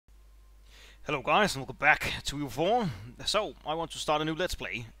Hello guys, and welcome back to EU4. So, I want to start a new Let's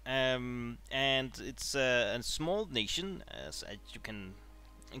Play, and it's a small nation, as you can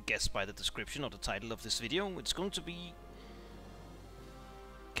guess by the description or the title of this video. It's going to be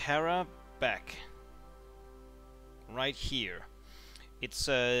Kharabakh, right here. It's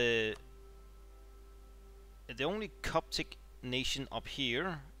the only Coptic nation up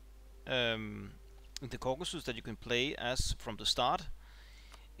here in the Caucasus that you can play as from the start.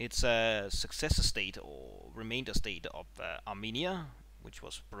 It's a successor state or remainder state of Armenia, which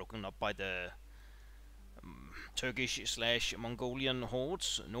was broken up by the Turkish/Mongolian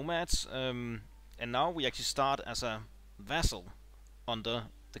hordes, nomads, and now we actually start as a vassal under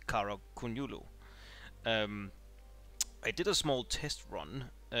the Karakunyulu. I did a small test run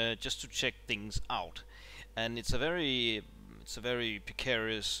just to check things out, and it's a very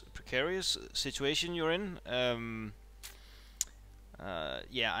precarious situation you're in.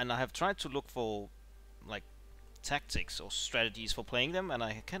 Yeah, and I have tried to look for like tactics or strategies for playing them, and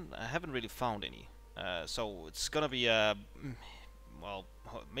I haven't really found any. So it's gonna be well,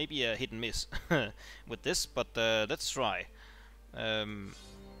 maybe a hit and miss with this, but let's try.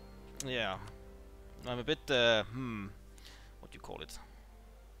 Yeah, I'm a bit what do you call it?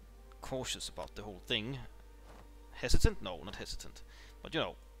 Cautious about the whole thing. Hesitant? No, not hesitant. But you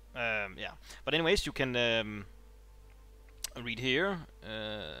know, yeah. But anyways, you can read here.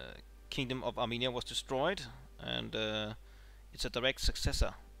 Kingdom of Armenia was destroyed, and it's a direct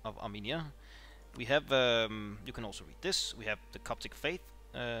successor of Armenia. We have, you can also read this, we have the Coptic faith,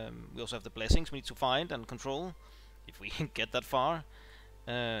 we also have the blessings we need to find and control, if we get that far.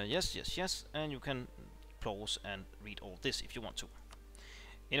 Yes, and you can pause and read all this if you want to.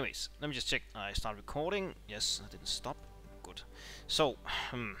 Anyways, let me just check, I start recording, yes, I didn't stop, good. So,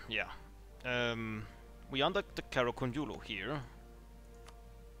 yeah, we under the Karakunyulu here.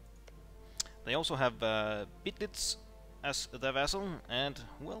 They also have Bitlits as their vassal, and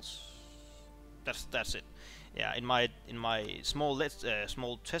who else? That's it. Yeah, in my small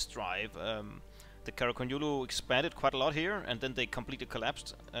small test drive, the Karakunyulu expanded quite a lot here, and then they completely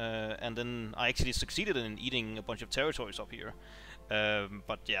collapsed. And then I actually succeeded in eating a bunch of territories up here.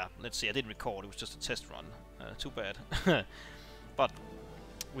 But yeah, let's see. I didn't record; it was just a test run. Too bad. But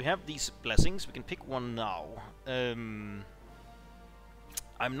we have these blessings. We can pick one now. I'm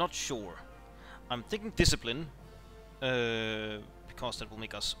not sure. I'm thinking discipline, because that will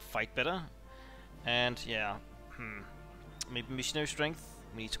make us fight better. And yeah, maybe missionary strength.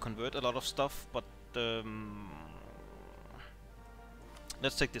 We need to convert a lot of stuff, but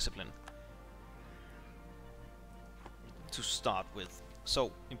let's take discipline to start with.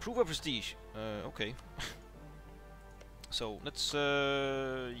 So improve our prestige. Okay. So let's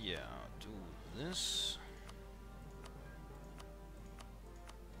yeah, do this.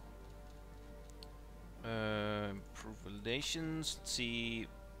 Improve relations. Let's see,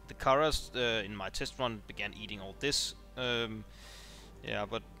 the Karas in my test run began eating all this. Yeah,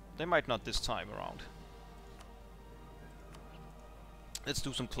 but they might not this time around. Let's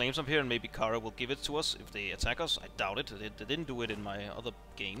do some claims up here, and maybe Kara will give it to us if they attack us. I doubt it. They didn't do it in my other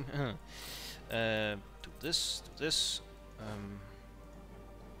game. Do this. Do this.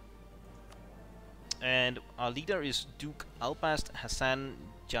 And our leader is Duke Albast Hassan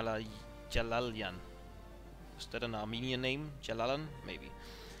Jalalyan. Is that an Armenian name? Jalalan? Maybe.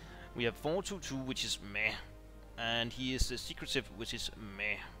 We have 422, which is meh. And he is secretive, which is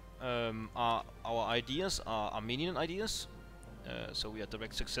meh. Our ideas are Armenian ideas. So we are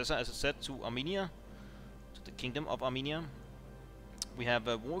direct successor, as I said, to Armenia, to the Kingdom of Armenia. We have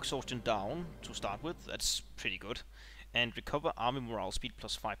war exhaustion down to start with. That's pretty good. And recover army morale speed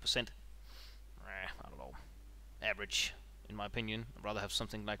plus 5%. I don't know. Average, in my opinion. I'd rather have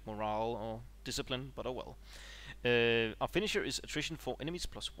something like morale or discipline, but oh well. Our finisher is attrition for enemies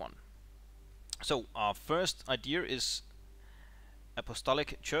plus 1. So our first idea is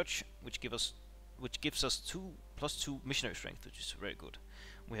Apostolic Church, which gives us 2 plus 2 missionary strength, which is very good.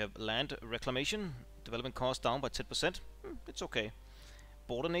 We have land reclamation, development cost down by 10%. It's okay.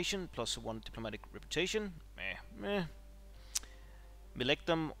 Border nation plus 1 diplomatic reputation. Meh.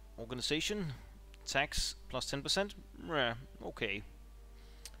 Milectum organization, tax plus 10%. Okay.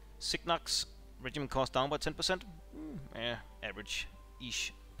 Signax regiment cost down by 10%.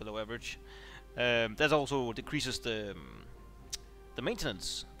 Average-ish, below average. That also decreases the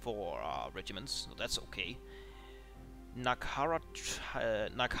maintenance for our regiments, so that's okay. Nakhara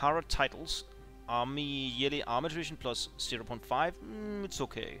titles, yearly armor attrition plus 0.5. It's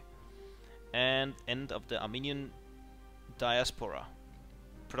okay. And end of the Armenian diaspora,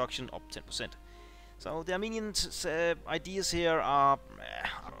 production up 10%. So the Armenian ideas here are,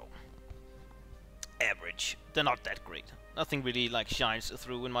 I don't know. average. They're not that great. Nothing really like shines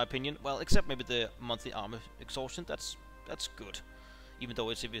through in my opinion. Well, except maybe the monthly armor exhaustion. That's good. Even though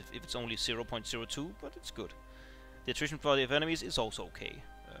it's if it's only 0.02, but it's good. The attrition body of enemies is also okay.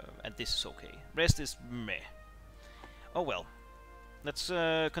 And this is okay. Rest is meh. Oh well. Let's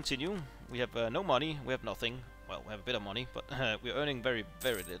continue. We have no money. We have nothing. Well, we have a bit of money, but we're earning very,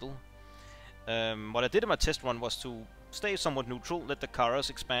 very little. What I did in my test run was to stay somewhat neutral, let the Karas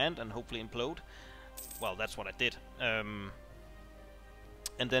expand and hopefully implode. Well, that's what I did. And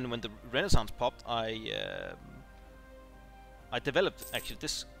then when the Renaissance popped, I developed actually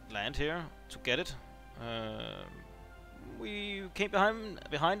this land here to get it. We came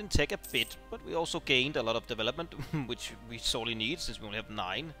behind in tech a bit, but we also gained a lot of development, which we sorely need since we only have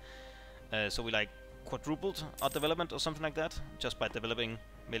 9. So we like quadrupled our development or something like that, just by developing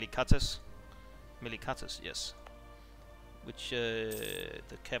Melikates. Melikates, yes. Which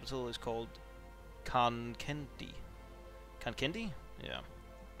the capital is called Kankendi. Kankendi? Yeah.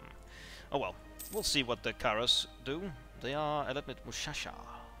 Oh well, we'll see what the Karas do. They are, I'll admit, Mushasha.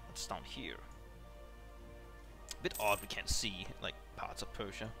 That's down here. A bit odd we can't see, like, parts of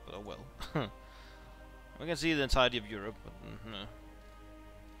Persia, but oh well. We can see the entirety of Europe, but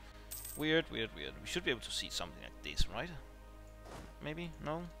weird, weird, weird. We should be able to see something like this, right? Maybe?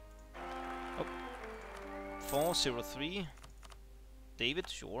 No? Oh. 403. David,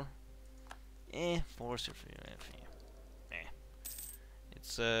 sure. 403.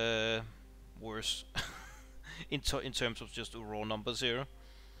 It's worse in terms of just raw numbers here.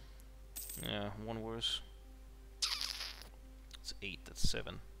 Yeah, one worse. It's 8. That's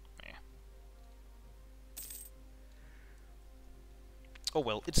 7. Oh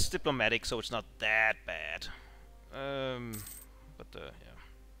well, it's diplomatic, so it's not that bad. Yeah.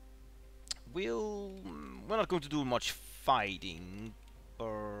 We're not going to do much fighting.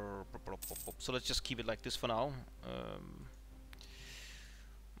 So let's just keep it like this for now.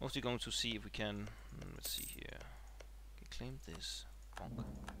 Mostly going to see if we can. Let's see here. Okay, claim this. Bonk.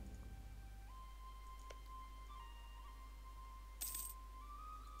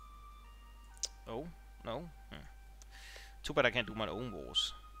 Oh no. Too bad I can't do my own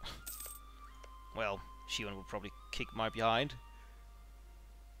wars. Well, Shivan will probably kick my behind.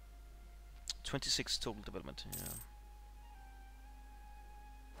 26 total development. Yeah.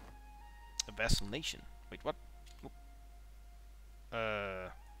 A vassal nation. Wait, what?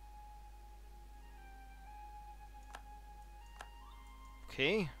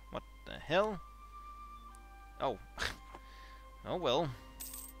 Okay, what the hell? Oh. Oh well.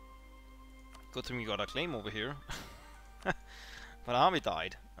 Good thing we got a claim over here. But army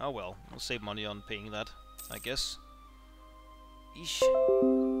died. Oh well, we'll save money on paying that, I guess. Eesh.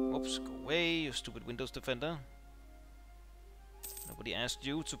 Whoops, go away, you stupid Windows defender. Nobody asked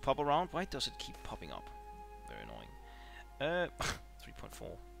you to pop around. Why does it keep popping up? Very annoying.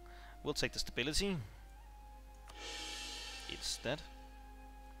 3.4. We'll take the stability. It's dead.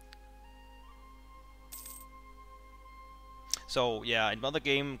 So yeah, in another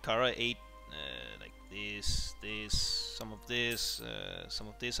game, Kara ate like this, some of this,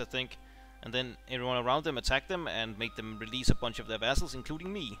 I think, and then everyone around them attacked them and made them release a bunch of their vassals,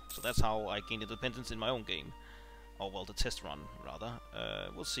 including me. So that's how I gained independence in my own game. Or well, the test run, rather.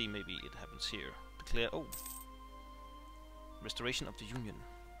 We'll see, maybe it happens here. Declare, oh. Restoration of the Union.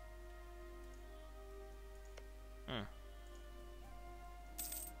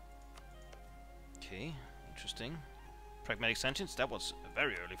 Okay, interesting. Pragmatic sanctions, that was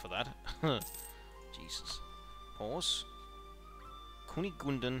very early for that. Jesus. Pause.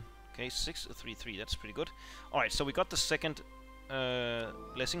 Kunigundan. Okay, 633, that's pretty good. Alright, so we got the second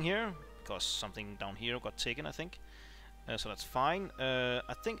blessing here, because something down here got taken, I think. So that's fine.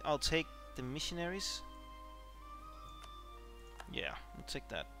 I think I'll take the missionaries. Yeah, I'll take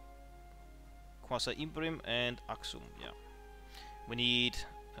that. Quasa Imbrim and Aksum, yeah. We need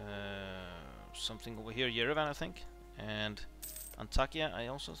something over here, Yerevan, I think. And Antakya, I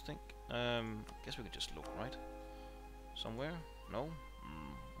also think. Guess we could just look, right? Somewhere? No?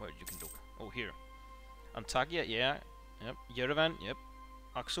 Where you can look? Oh, here. Antakya, yeah. Yep. Yerevan, yep.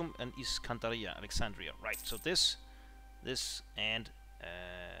 Aksum and Iskandaria, Alexandria. Right, so this, and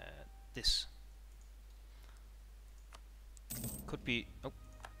this. Could be... Oh.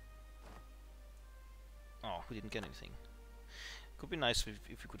 Oh, we didn't get anything. Could be nice if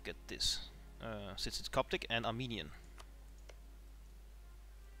we could get this. Since it's Coptic and Armenian.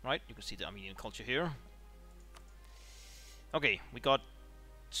 Right, you can see the Armenian culture here. Okay, we got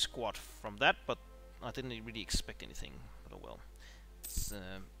squat from that, but I didn't really expect anything. But oh well. It's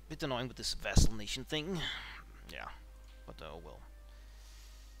a bit annoying with this vassal nation thing. Yeah, but oh well.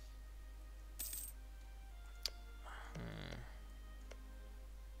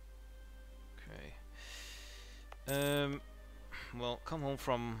 Well, come home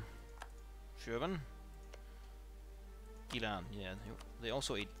from Shervan. Gilan, yeah, they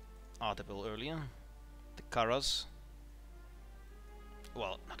also ate Ardabil earlier. The Karas.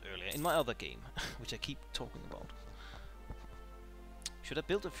 Well, not earlier, in my other game, which I keep talking about. Should I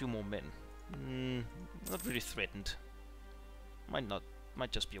build a few more men? Not really threatened.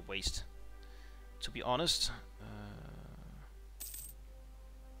 Might just be a waste. To be honest.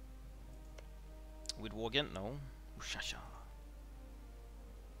 With war again? No. Ushasha.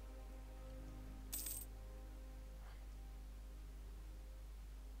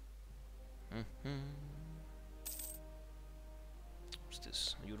 What's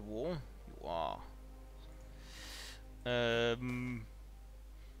this? Are you at war? You are.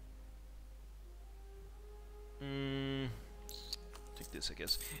 Take this, I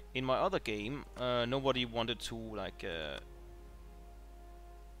guess. In my other game, nobody wanted to like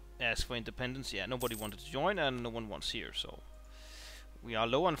ask for independence. Yeah, nobody wanted to join, and no one wants here. So we are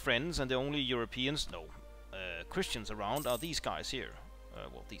low on friends, and the only Europeans, no, Christians around are these guys here.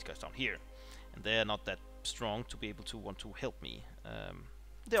 Well, these guys down here, and they're not that strong to be able to want to help me.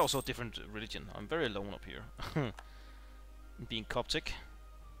 They're also a different religion. I'm very alone up here, being Coptic.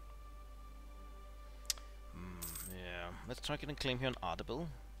 Yeah, let's try getting a claim here on Ardabil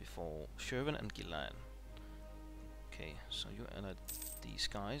before Shervan and Gilan. Okay, so you allied these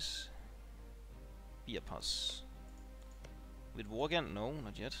guys. Biapas. With war again? No,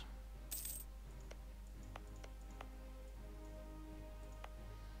 not yet.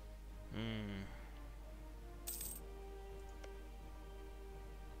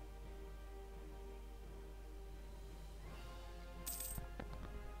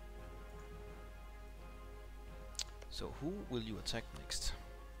 So who will you attack next?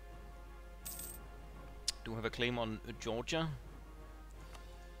 Do we have a claim on Georgia?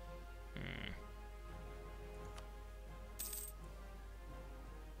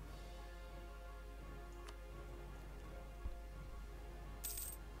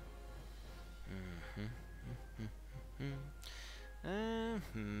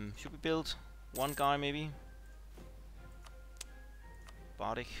 Should we build one guy maybe?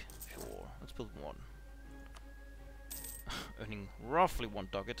 Bardic? Sure, let's build one. Earning roughly 1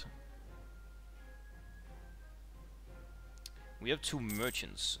 ducat. We have 2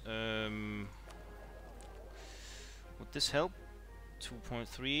 merchants. Would this help?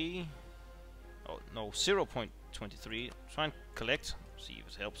 2.3. Oh no, 0.23. Try and collect. See if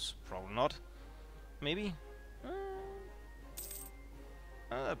it helps. Probably not. Maybe.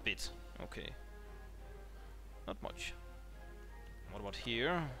 A bit. Okay. Not much. What about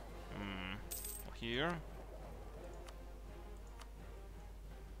here? Or here?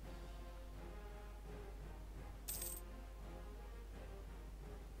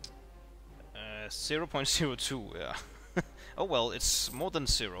 0.02, yeah. Oh well, it's more than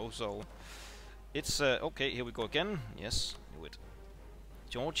 0, so it's okay. Here we go again. Yes, knew it.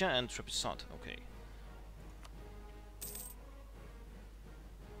 Georgia and Trebizond. Okay.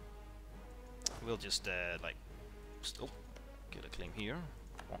 We'll just like get a claim here.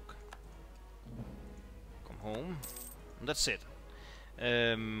 Walk. Come home. And that's it.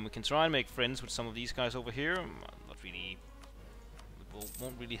 We can try and make friends with some of these guys over here. Not really. It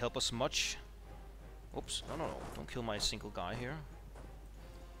won't really help us much. Oops, no, don't kill my single guy here.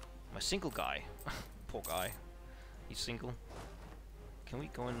 My single guy. Poor guy. He's single. Can we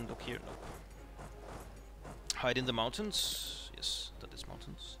go and look here? No. Hide in the mountains? Yes, that is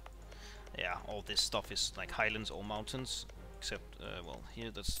mountains. Yeah, all this stuff is like highlands or mountains. Except, well,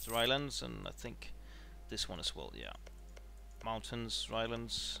 here that's drylands, and I think this one as well, yeah. Mountains,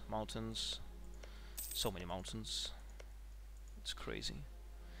 drylands, mountains. So many mountains. It's crazy.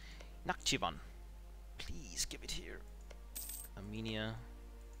 Nakhchivan. Please give it here. Armenia.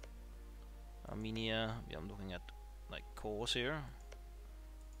 Armenia. Yeah, I'm looking at like cores here.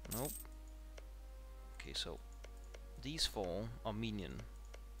 Nope. Okay, so these 4 Armenian.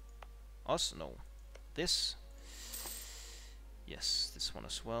 Us? No. This? Yes, this one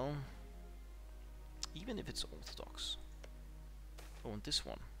as well. Even if it's Orthodox. Oh, and this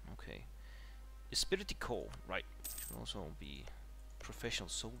one. Okay. Espiriti core. Right. Should also be professional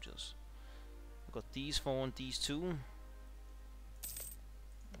soldiers. We've got these 4 and these 2.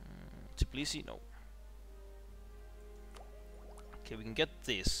 Tbilisi? No. Okay, we can get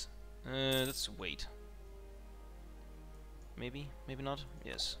this. Let's wait. Maybe? Maybe not?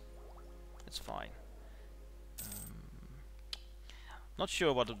 Yes. It's fine. Not sure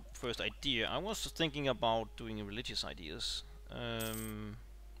about the first idea. I was thinking about doing religious ideas.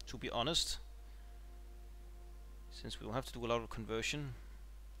 To be honest. Since we will have to do a lot of conversion.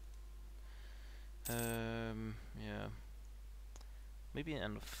 Yeah. Maybe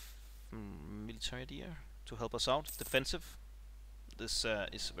an military idea to help us out. Defensive. This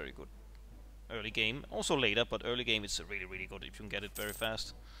is very good. Early game. Also later, but early game is really, really good if you can get it very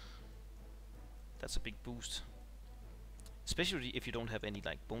fast. That's a big boost. Especially if you don't have any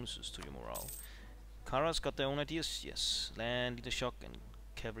like bonuses to your morale. Kara's got their own ideas. Yes. Land, leader shock, and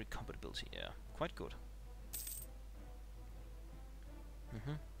cavalry compatibility. Yeah. Quite good.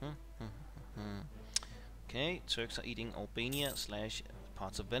 Okay, Turks are eating Albania /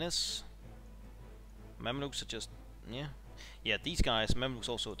 parts of Venice. Mamluks are just, yeah, these guys, Mamluks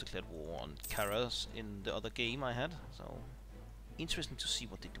also declared war on Karas in the other game I had, so interesting to see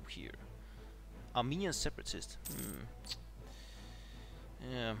what they do here. Armenian separatist,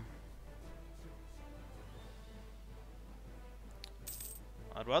 yeah.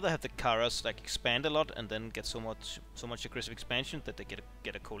 I'd rather have the Karas like expand a lot and then get so much aggressive expansion that they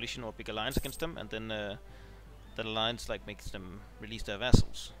get a coalition or a big alliance against them, and then that alliance like makes them release their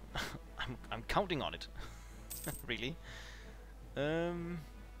vassals. I'm counting on it. Really. They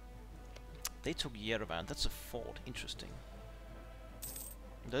took Yerevan. That's a fort. Interesting.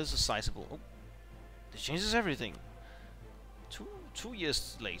 That is a sizable. Oh, this changes everything. Two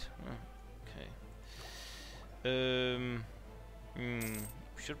years late. Okay.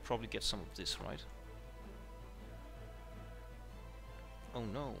 We should probably get some of this, right? Oh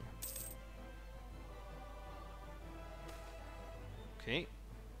no. Okay.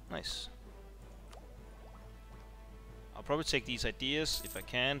 Nice. I'll probably take these ideas if I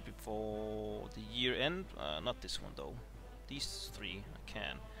can before the year end. Not this one though. These three I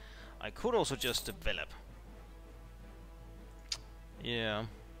can. I could also just develop. Yeah.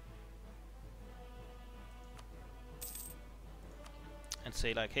 And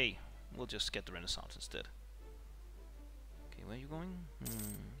say like, hey, we'll just get the Renaissance instead. Okay, where are you going?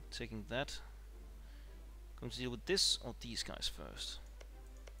 Taking that. Going to deal with this or these guys first?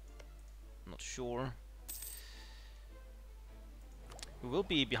 Not sure. We will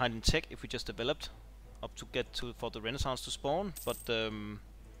be behind in tech if we just developed up to get to for the Renaissance to spawn, but that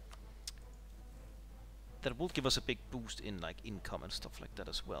will give us a big boost in like income and stuff like that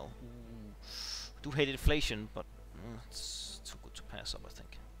as well. Ooh. I do hate inflation, but it's too good to pass up, I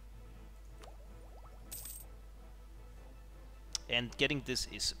think. And getting this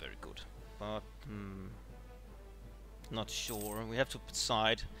is very good, but not sure. We have to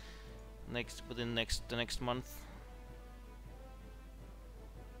decide within the next month.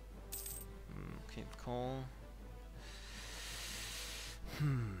 Okay, call.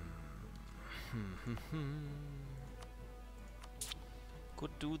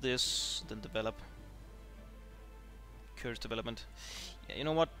 Could do this, then develop. Courage development. Yeah, you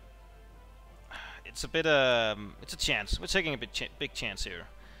know what? It's a bit it's a chance. We're taking a big chance here.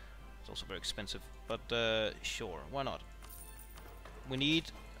 It's also very expensive, but sure, why not? We need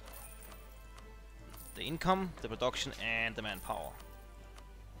the income, the production, and the manpower.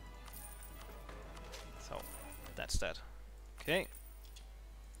 So that's that. Okay.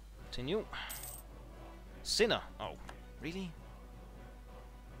 Continue. Sinner. Oh, really?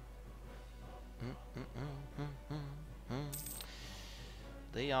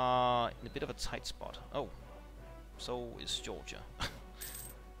 They are in a bit of a tight spot. Oh, so is Georgia.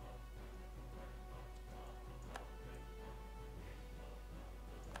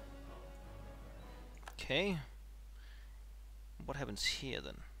 Okay. What happens here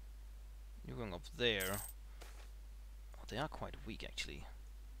then? You're going up there. Oh, they are quite weak actually.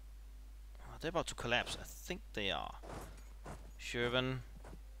 Oh, they're about to collapse. I think they are. Shervan.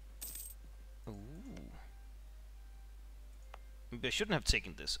 Ooh. Maybe I shouldn't have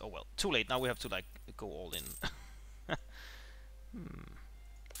taken this. Oh well, too late. Now we have to like go all in.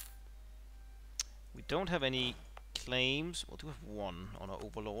 We don't have any claims. We do have one on our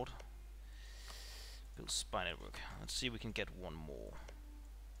overlord. Build spy network. Let's see if we can get one more.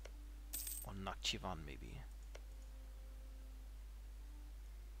 On Nakhchivan maybe.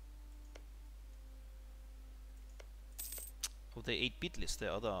 Oh, they 8-bit list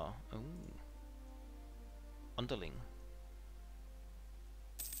their other. Oh. Underling.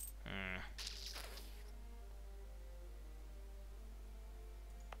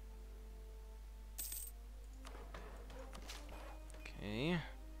 Okay.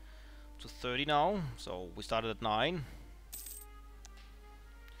 To 30 now. So we started at 9.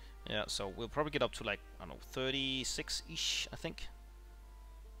 Yeah, so we'll probably get up to like, I don't know, 36-ish, I think.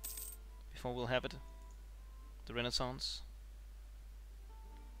 Before we'll have it. The Renaissance.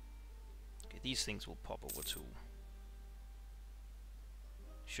 Okay, these things will pop over to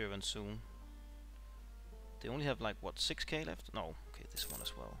Shervan soon. They only have like, what, 6k left? No, okay, this one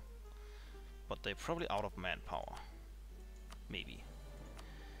as well. but they're probably out of manpower. Maybe.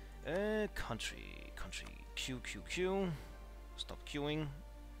 Country. Q. Stop queuing.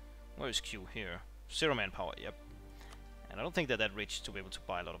 Where is Q? Here. 0 manpower, yep. And I don't think they're that rich to be able to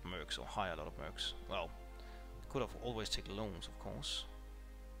buy a lot of mercs or hire a lot of mercs. Well, could have always taken loans, of course.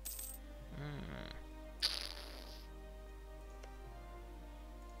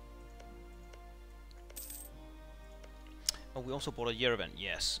 Oh, we also bought a Yerevan,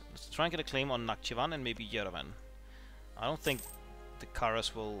 yes. Let's try and get a claim on Nakhchivan and maybe Yerevan. I don't think the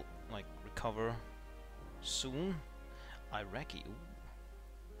Karas will, like, recover soon. Iraqi, ooh.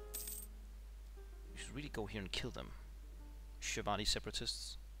 We should really go here and kill them. Shivani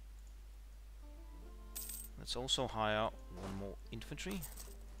separatists. Let's also hire 1 more infantry.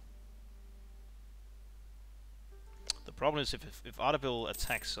 The problem is if Ardabil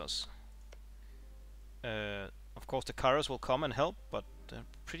attacks us, of course the Karas will come and help, but they're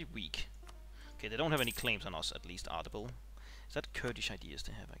pretty weak. Okay, they don't have any claims on us, at least Ardabil. Is that Kurdish ideas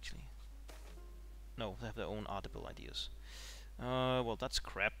they have, actually? No, they have their own Ardabil ideas. Well, that's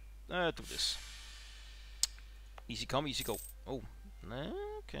crap. Do this. Easy come, easy go. Oh,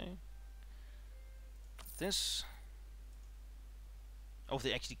 okay. This. Oh,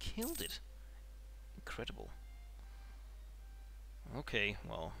 they actually killed it. Incredible. Okay,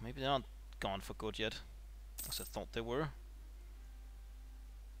 well, maybe they aren't gone for good yet, as I thought they were.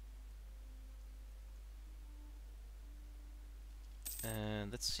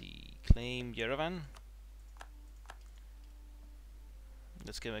 And let's see, claim Yerevan.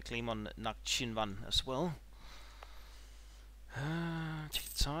 Let's give a claim on Nakhchivan as well.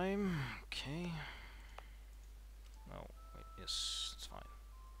 Take time, okay. Oh, wait, yes, it's fine.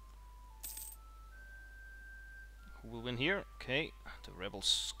 Who will win here? Okay, the rebel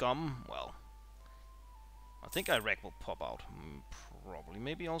scum. Well, I think Iraq will pop out. Probably,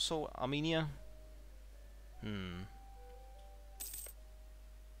 maybe also Armenia.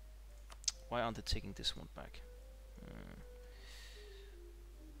 Why aren't they taking this one back?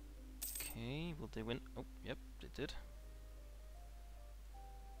 Okay, will they win? Oh, yep, they did.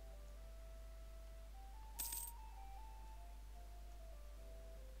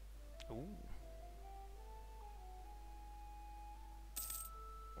 Ooh.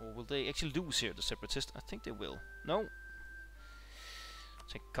 Or will they actually lose here, the separatists? I think they will. No.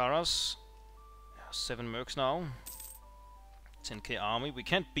 Take Karas. 7 mercs now. 10k army. We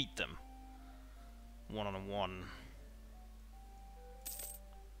can't beat them 1-on-1.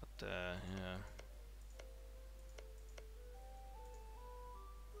 But, yeah.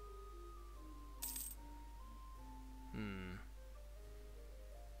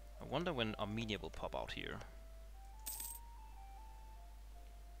 I wonder when Armenia will pop out here.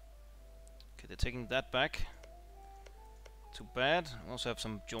 Okay, they're taking that back. Too bad. We also have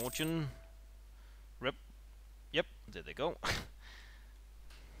some Georgian rep. Yep, there they go.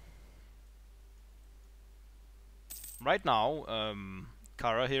 Right now,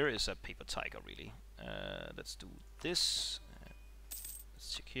 Kara here is a paper tiger, really. Let's do this.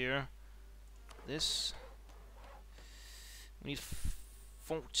 Let's check here. This. We need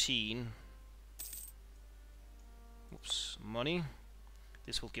 14. Oops, money.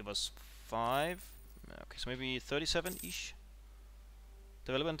 This will give us 5. Okay, so maybe 37-ish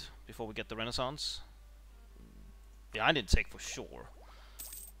development before we get the Renaissance. Yeah, I didn't take for sure.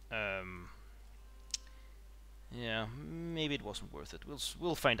 Yeah, maybe it wasn't worth it.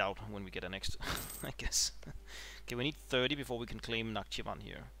 We'll find out when we get a next, I guess. Okay, we need 30 before we can claim Nakhchivan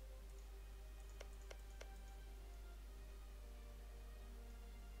here.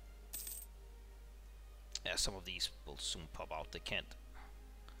 Yeah, some of these will soon pop out. They can't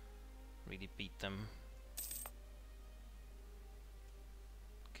really beat them.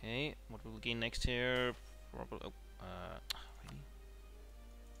 Okay, what will we gain next here? Probably. Oh, really?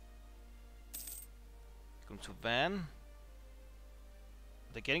 Going to Van.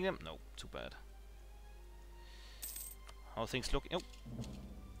 Are they getting them? No, too bad. How are things looking? Oh,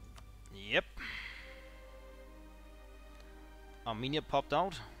 yep. Armenia popped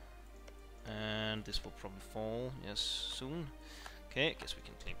out. And this will probably fall, yes, soon. Okay, I guess we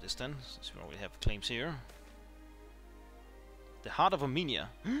can claim this then, since we already have claims here. The heart of Armenia.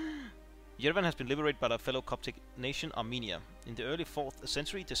 Yerevan has been liberated by the fellow Coptic nation Armenia. In the early 4th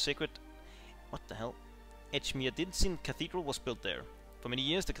century, the sacred... what the hell? Echmiadzin Cathedral was built there. For many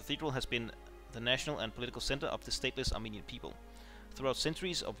years, the cathedral has been the national and political center of the stateless Armenian people. Throughout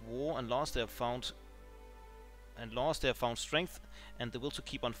centuries of war and loss, they have found strength and the will to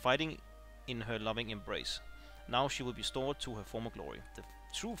keep on fighting in her loving embrace. Now she will be restored to her former glory. The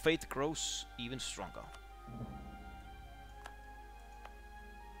true faith grows even stronger.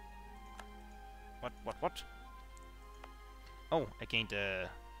 What? Oh, I gained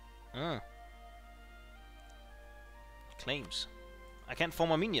claims. I can't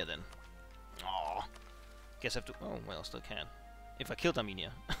form Armenia then. Oh, guess I have to. Oh well, still can. If I killed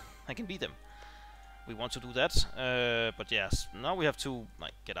Armenia, I can beat them. We want to do that, but yes, now we have to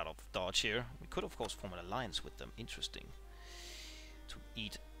like get out of dodge here. We could of course form an alliance with them. Interesting. To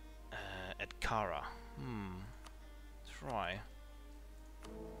eat at Kara. Try.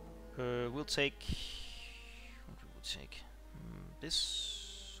 We'll take. What we will take?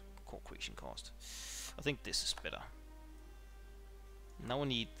 This core creation cost. I think this is better. Now we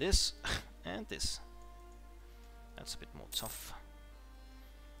need this and this. That's a bit more tough.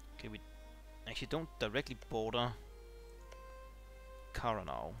 Okay, we actually don't directly border Kara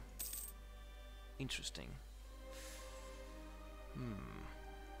now. Interesting.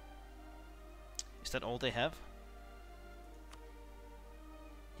 Is that all they have?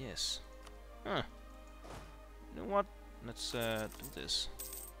 Yes. Huh. You know what? Let's do this.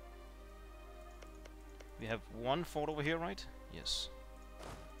 We have one fort over here, right? Yes.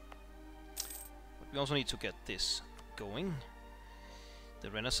 But we also need to get this going.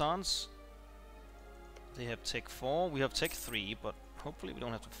 The Renaissance. They have Tech 4, we have Tech 3, but hopefully we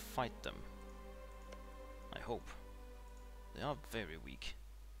don't have to fight them. I hope. They are very weak.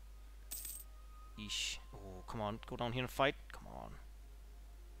 Eesh. Oh, come on, go down here and fight. Come on.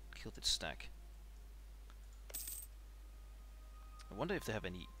 Kill this stack. I wonder if they have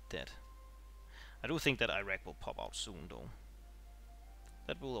any dead. I do think that Iraq will pop out soon, though.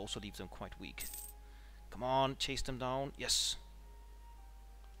 That will also leave them quite weak. Come on, chase them down. Yes.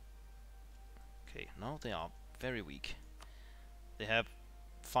 Okay, now they are very weak. They have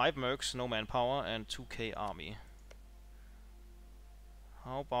 5 mercs, no manpower, and 2k army.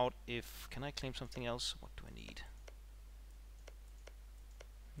 How about if... Can I claim something else? What do I need?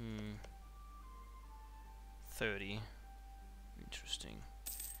 30. Interesting.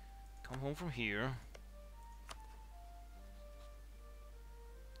 Come home from here.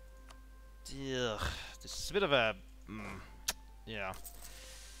 Ugh, this is a bit of a... yeah.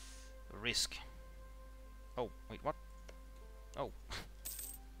 A risk. Oh, wait, what? Oh.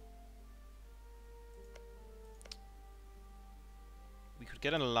 We could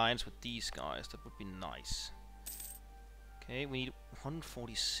get an alliance with these guys, that would be nice. Okay, we need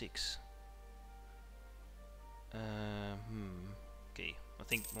 146. Okay, I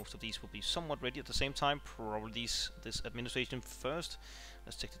think most of these will be somewhat ready at the same time. Probably this administration first.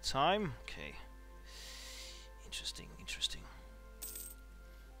 Let's take the time. Okay. Interesting, interesting.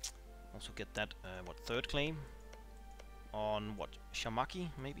 Also get that, what, third claim? On, what, Shamaki,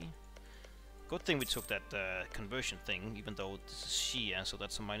 maybe? Good thing we took that conversion thing, even though this is Shia, so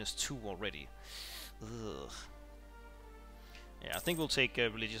that's a -2 already. Ugh. Yeah, I think we'll take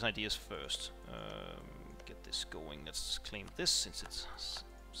religious ideas first. Get this going. Let's claim this, since it's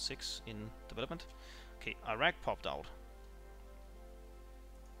 6 in development. Okay, Iraq popped out.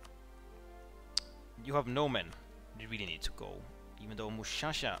 You have no men. You really need to go. Even though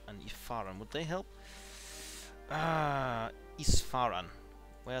Mushasha and Isfaran, would they help? Isfaran.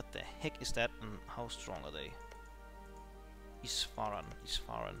 Where the heck is that and how strong are they? Isfaran.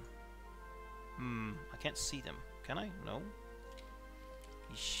 I can't see them. Can I? No.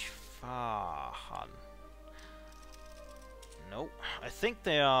 Isfahan. No. I think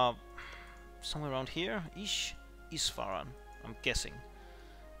they are somewhere around here. Isfaran. I'm guessing.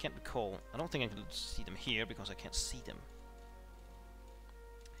 Can't recall. I don't think I can see them here because I can't see them.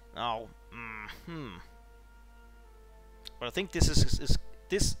 Now, but I think this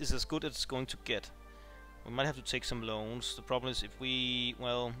is as good as it's going to get. We might have to take some loans. The problem is if we,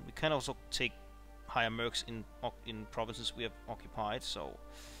 well, we can also take higher mercs in provinces we have occupied. So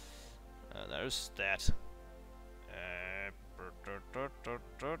there's that.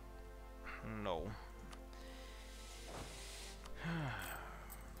 No.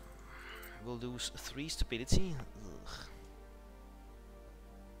 We'll lose 3 stability. Ugh.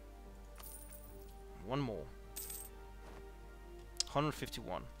 One more.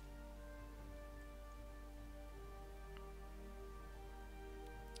 151.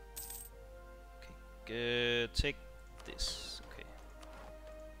 Okay, take this. Okay.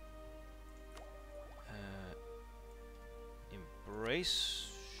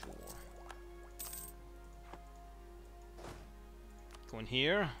 Embrace. Sure. Go in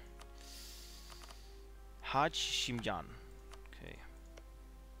here. Haj Shimjan. Okay.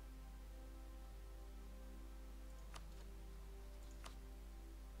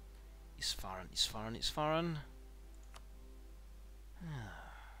 Isfaran.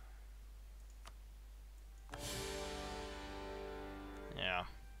 Yeah.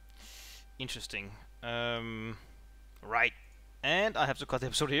 interesting. Right. And I have to cut the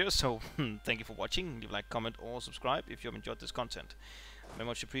episode here, so thank you for watching. Leave a like, comment, or subscribe if you have enjoyed this content. Very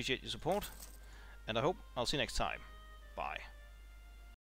much appreciate your support, and I hope I'll see you next time. Bye.